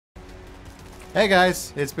Hey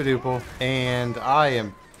guys, it's Bdoople, and I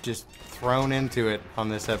am just thrown into it on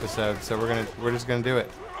this episode, so we're just gonna do it.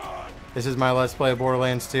 This is my Let's Play of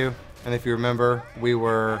Borderlands 2, and if you remember, we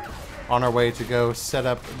were on our way to go set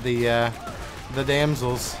up the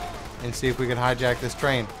damsels and see if we could hijack this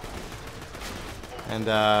train. And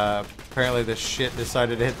apparently the shit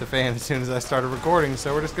decided to hit the fan as soon as I started recording,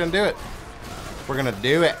 so we're just gonna do it. We're gonna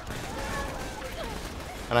do it.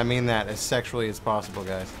 And I mean that as sexually as possible,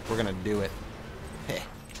 guys. We're gonna do it.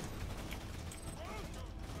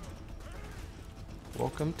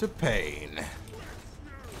 Welcome to pain.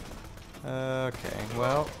 Okay,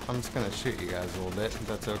 well, I'm just gonna shoot you guys a little bit, if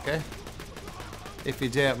that's okay. If you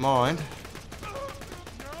don't mind.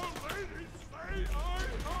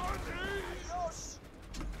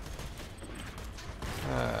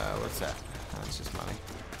 What's that? That's just money.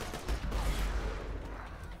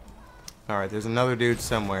 Alright, there's another dude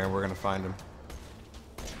somewhere, and we're gonna find him.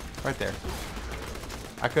 Right there.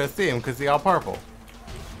 I could see him because he's all purple.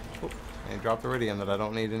 Oop, and he dropped iridium that I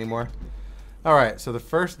don't need anymore. Alright, so the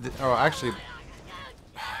first... Oh, actually...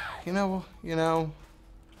 You know...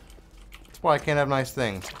 That's why I can't have nice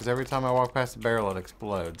things. Because every time I walk past the barrel, it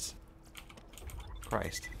explodes.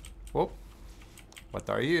 Christ. Whoop. What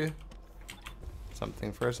are you?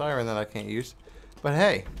 Something for a siren that I can't use. But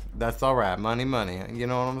hey, that's alright. Money, money. You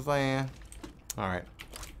know what I'm saying? Alright.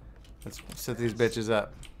 Let's set these bitches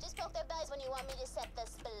up. Just poke their bellies when you want me to set the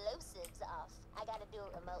explosives off. I gotta do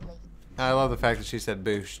it remotely. I love the fact that she said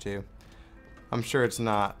boosh, too. I'm sure it's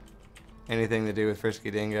not anything to do with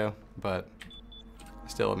Frisky Dingo, but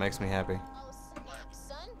still it makes me happy. Oh snap,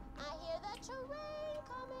 son. I hear the terrain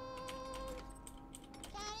coming.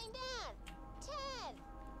 Counting down. 10,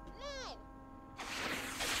 9.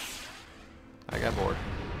 I got bored.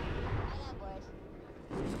 I got bored.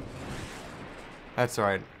 That's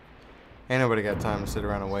alright. Ain't nobody got time to sit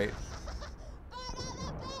around and wait.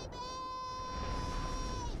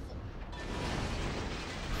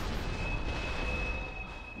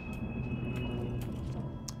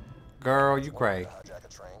 Girl, you cray. Hijack a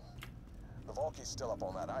train. The Volkie's still up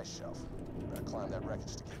on that ice shelf. Gotta climb that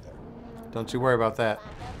wreckage to get there. Don't you worry about that.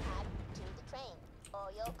 Climb the pipe to the train,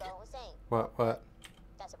 or you'll go insane. What?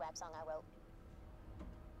 That's a rap song I wrote.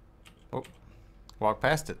 Oh, walk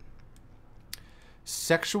past it.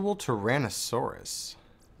 Sexual Tyrannosaurus.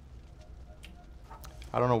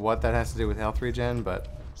 I don't know what that has to do with health regen, but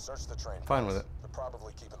Search the train. fine with it. They're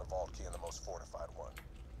probably keeping the vault key in the most fortified one.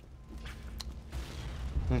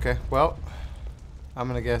 Okay, well, I'm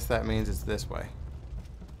gonna guess that means it's this way.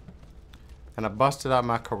 And I busted out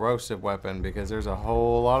my corrosive weapon because there's a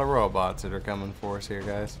whole lot of robots that are coming for us here,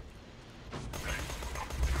 guys.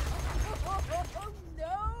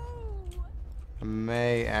 I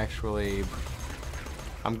may actually...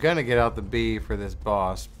 I'm gonna get out the B for this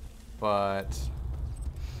boss, but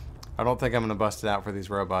I don't think I'm gonna bust it out for these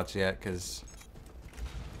robots yet because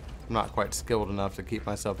I'm not quite skilled enough to keep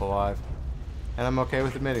myself alive. And I'm okay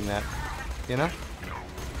with admitting that, you know?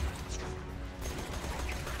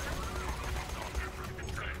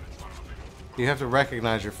 You have to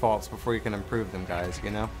recognize your faults before you can improve them, guys, you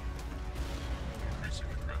know?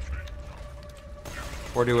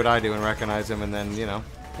 Or do what I do and recognize them and then, you know,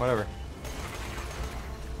 whatever.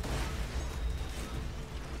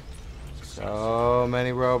 So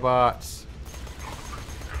many robots.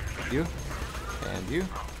 You? And you?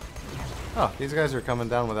 Oh, these guys are coming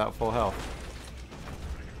down without full health.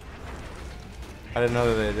 I didn't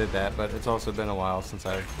know that they did that, but it's also been a while since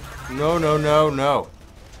I... No!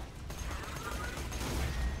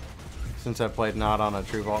 Since I played not on a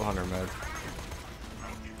true Vault Hunter mode.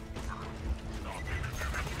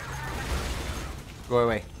 Go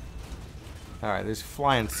away. Alright, there's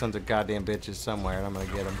flying sons of goddamn bitches somewhere, and I'm gonna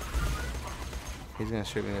get him. He's gonna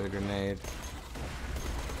shoot me with a grenade.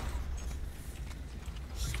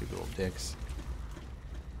 Stupid little dicks.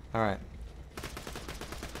 Alright.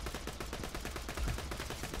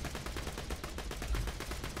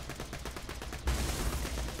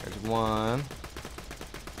 There's 1,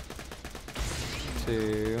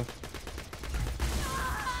 2.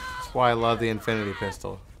 That's why I love the infinity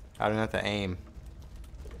pistol. I don't have to aim.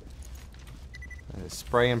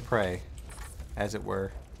 Spray and pray, as it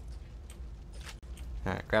were.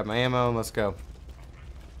 Alright, grab my ammo and let's go.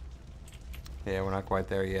 Yeah, we're not quite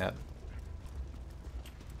there yet.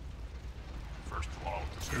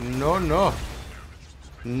 No.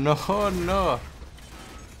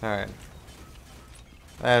 Alright.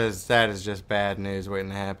 That is just bad news waiting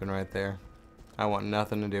to happen right there. I want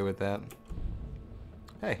nothing to do with that.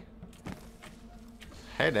 Hey.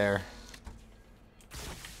 Hey there.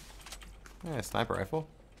 Yeah, sniper rifle.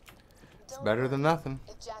 It's better than nothing.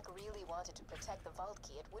 If Jack really wants wanted to protect the vault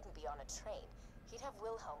key, it wouldn't be on a train. He'd have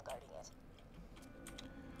Wilhelm guarding it.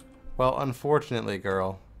 Well, unfortunately,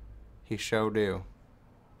 girl, he sure do.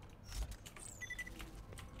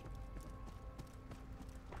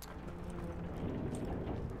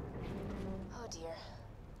 Oh dear.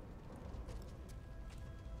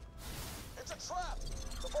 It's a trap!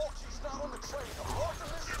 The vault key's not on the train. I'm off the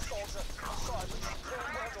mission, soldier. I'm sorry, but you can't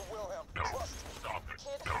handle Wilhelm. Trust me.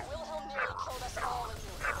 Kid, Wilhelm nearly killed us all of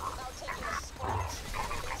you without taking a splurge.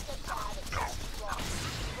 Things get bad and things get wrong.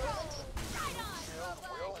 Killed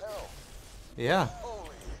Wilhelm. Yeah, Holy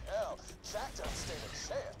hell. Jack doesn't stand a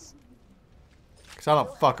chance. because I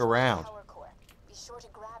don't fuck around. Power core. Be sure to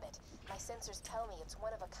grab it. My sensors tell me it's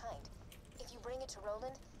one of a kind. If you bring it to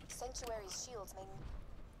Roland, Sanctuary's shields may...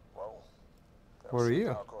 Whoa. What are you?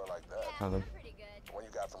 Power core like that. Nothing. Pretty good. The one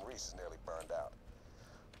you got from Reese is nearly burned out.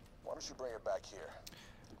 Why don't you bring it back here?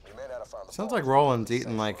 We may not have found the Sounds vault like key, Roland's but the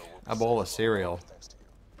eating like sanctuary will a be bowl of safe cereal, thanks to you.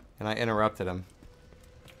 and I interrupted him.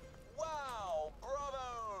 Wow,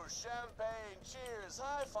 bravo, champagne, cheers,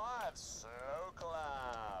 high five, so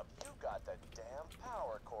clap. You got the damn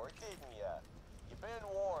power core, didn't ya? You've been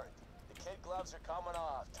warned. The kid gloves are coming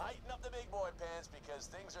off. Tighten up the big boy pants because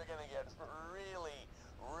things are gonna get really,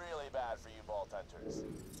 really bad for you Vault Hunters.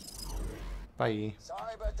 Bye.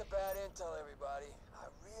 Sorry about the bad intel, everybody. I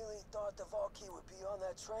really thought the vault key would be on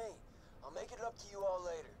that train. I'll make it up to you all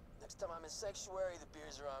later. Next time I'm in Sanctuary, the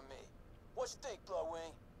beers are on me. What you think,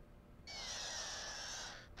 Bloodwing?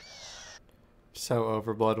 So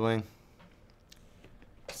over, Bloodwing.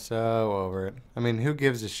 So over it. I mean, who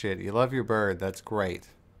gives a shit? You love your bird. That's great.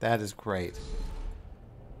 That is great.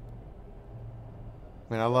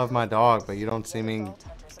 I mean, I love my dog, but you don't see me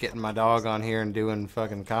getting my dog on here and doing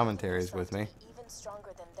fucking commentaries with me. Even stronger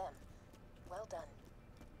than them. Well done.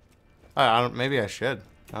 I don't. Maybe I should.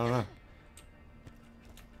 I don't know.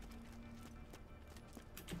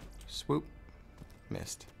 Swoop.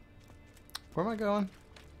 Missed. Where am I going?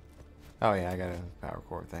 Oh yeah, I got a power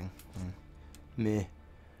core thing. Meh.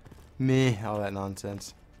 Meh. All that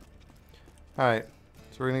nonsense. Alright.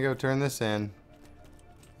 So we're gonna go turn this in.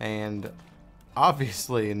 And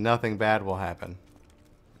obviously nothing bad will happen.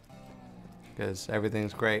 Because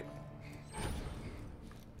everything's great.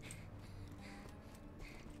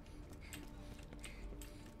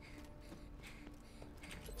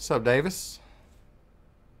 What's up, Davis?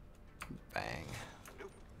 Bang.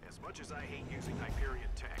 Nope. As much as I hate using Hyperion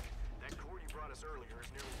tech, that core you brought us earlier is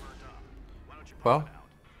nearly burnt up. Why don't you pop Well, it out?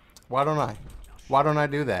 why don't I? Why don't I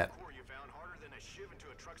do that? Core you found harder than a shiv into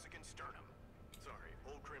a Truxican sternum. Sorry,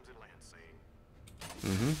 old Crimson Land saying.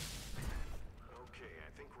 Mm-hmm. Okay, I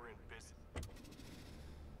think we're in business.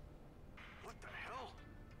 What the hell?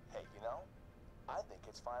 Hey, you know, I think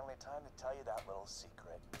it's finally time to tell you that little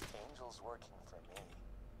secret. Angel's working for me.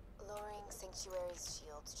 Lowering Sanctuary's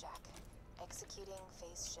shields, Jack. Executing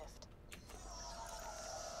phase shift.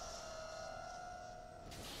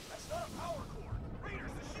 That's not a power core.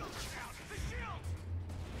 Raiders, the shields are down. The shields!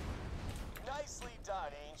 Nicely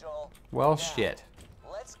done, Angel. Well, Now, shit.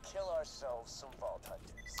 let's kill ourselves some Vault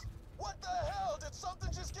Hunters. What the hell? Did something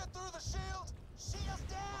just get through the shield? Shields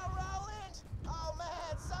down, Roland! Oh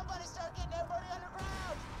man, somebody start getting everybody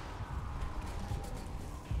underground!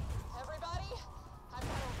 Everybody, I've got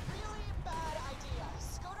a really bad idea.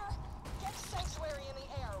 Scooter, get Sanctuary in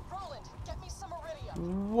the air. Roland, get me some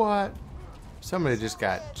iridium. What? Somebody just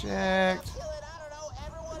got jacked. Killing, I don't know,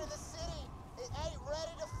 everyone in the city. It ain't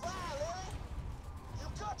ready to fly, Lily. You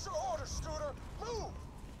got your orders, Scooter. Move!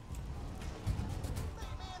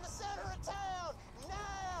 Meet me in the center of town,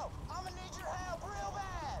 now! I'm gonna need your help real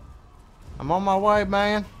bad. I'm on my way,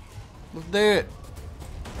 man. Let's do it.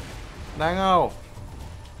 Dang off.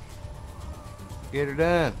 Get her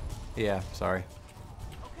done. Yeah, sorry.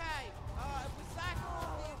 Okay, if we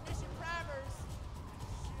cycle the ignition primers,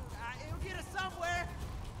 shoot, it'll get us somewhere.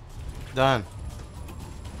 Done.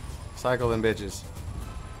 Cycle them bitches.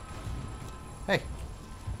 Hey.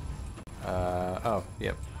 Oh,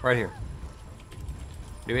 yep. Right here.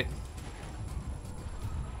 Do it.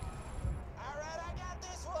 Alright, I got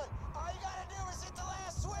this one. All you gotta do is hit the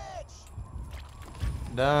last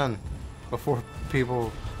switch. Done. Before people...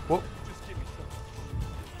 Whoop.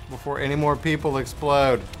 Before any more people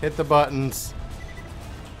explode. Hit the buttons.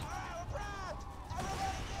 Alright, we're primed.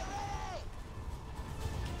 Everybody get ready.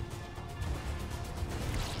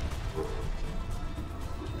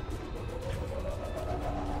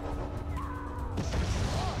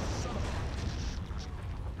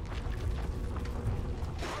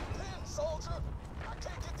 Pin, soldier! I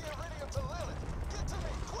can't get the iridium to Lilith. Get to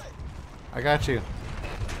me, quick! I got you.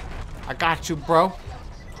 I got you, bro.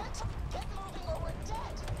 Get moving or we're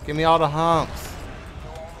dead. Give me all the hunks. You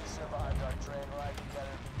only survived our train ride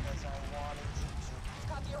together because I wanted you to.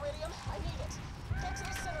 Got the iridium? I need it. Get to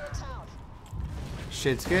the center of town.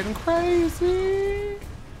 Shit's getting crazy.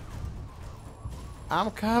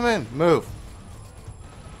 I'm coming. Move.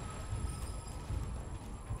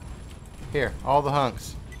 Here, all the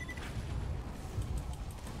hunks.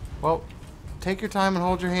 Well, take your time and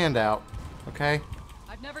hold your hand out, okay?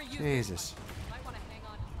 I've never used Jesus. Might want to hang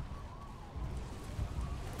on.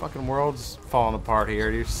 Fucking world's falling apart here.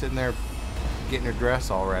 You're sitting there getting your dress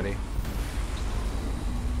all ready.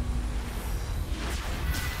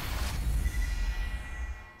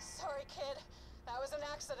 Sorry, kid. That was an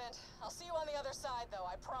accident. I'll see you on the other side, though,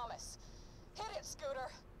 I promise. Hit it, Scooter.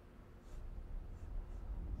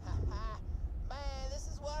 Man, this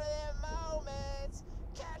is one of them moments.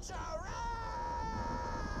 Catch a ride!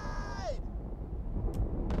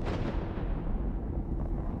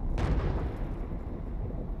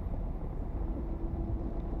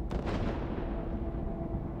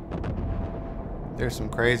 There's some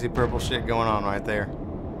crazy purple shit going on right there.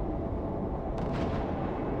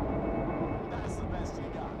 That's the best you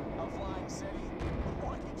got. A flying city?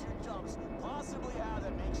 What did your jumps possibly have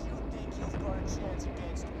that makes you think you've got a chance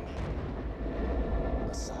against me?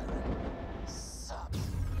 A siren. Sup.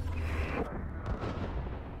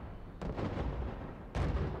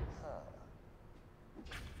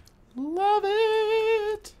 Love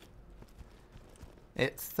it.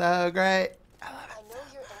 It's so great. I know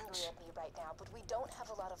you're angry at me right now, but we don't have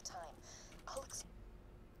a lot of time. I'll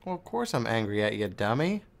Well, of course I'm angry at you,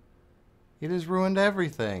 dummy. You just ruined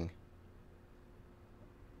everything.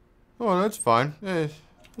 Oh, that's fine.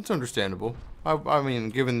 It's understandable. I mean,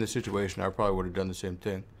 given the situation, I probably would have done the same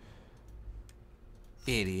thing.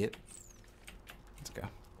 Idiot. Let's go.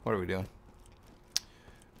 What are we doing?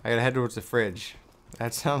 I gotta head towards the fridge.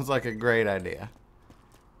 That sounds like a great idea.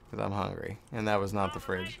 Because I'm hungry. And that was not the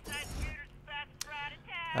fridge.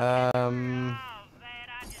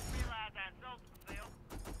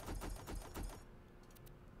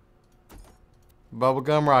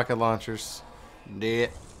 Bubblegum rocket launchers.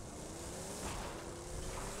 Dead.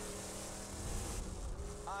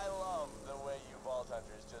 I love the way you Vault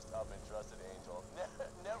Hunters just up and trusted Angel.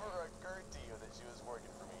 Never occurred to you that she was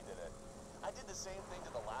working for me, did it? I did the same thing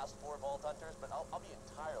to the last 4 Vault Hunters, but I'll be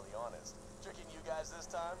entirely honest. Tricking you guys this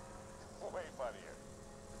time? Way funnier.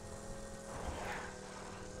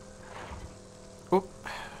 Oop.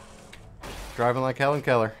 Driving like Helen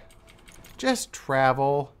Keller. Just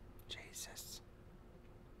travel. Jesus.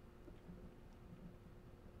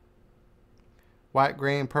 White,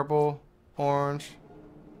 green, purple, orange.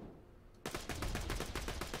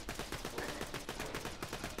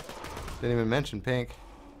 Didn't even mention pink.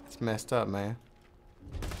 It's messed up, man.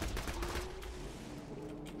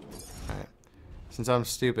 Alright. Since I'm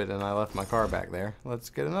stupid and I left my car back there, let's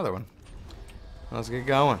get another one. Let's get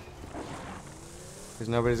going. Because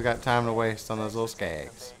nobody's got time to waste on those little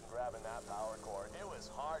skags. Grabbing that power cord. It was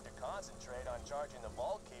hard to concentrate on charging the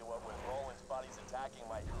vault key what with Roland's buddies attacking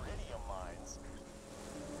my iridium mines.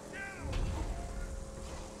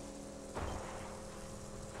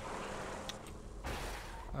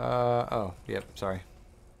 Oh, yep, sorry.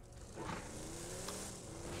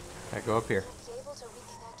 I go up here. be able to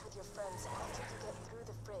reconnect with your friends after you get through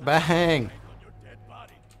the fridge. Bang!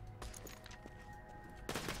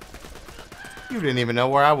 You didn't even know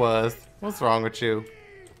where I was. What's wrong with you?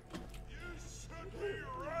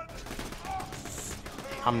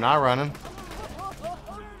 I'm not running.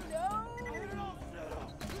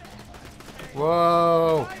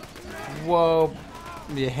 Whoa! Whoa!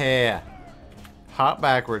 Yeah. Hop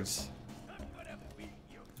backwards.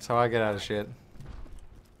 That's how I get out of shit.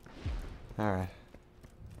 Alright.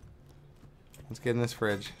 Let's get in this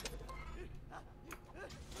fridge.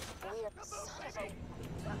 Weird son of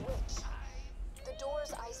a witch. The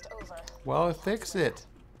door's iced over. Well, fix it.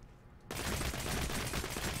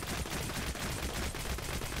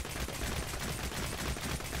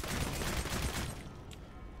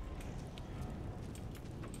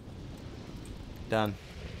 Done.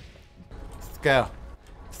 Let's go.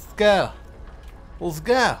 Let's go. Let's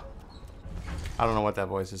go. I don't know what that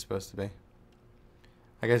voice is supposed to be.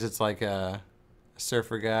 I guess it's like a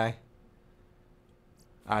surfer guy.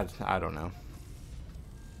 I don't know.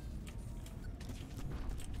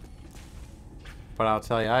 But I'll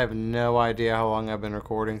tell you, I have no idea how long I've been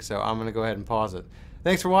recording, so I'm going to go ahead and pause it.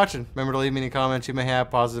 Thanks for watching. Remember to leave me any comments you may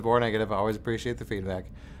have, positive or negative. I always appreciate the feedback.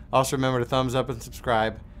 Also remember to thumbs up and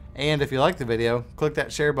subscribe. And if you like the video, click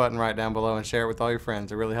that share button right down below and share it with all your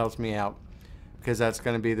friends. It really helps me out, because that's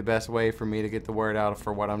going to be the best way for me to get the word out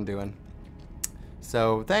for what I'm doing.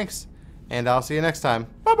 So thanks. And I'll see you next time.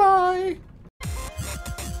 Bye-bye!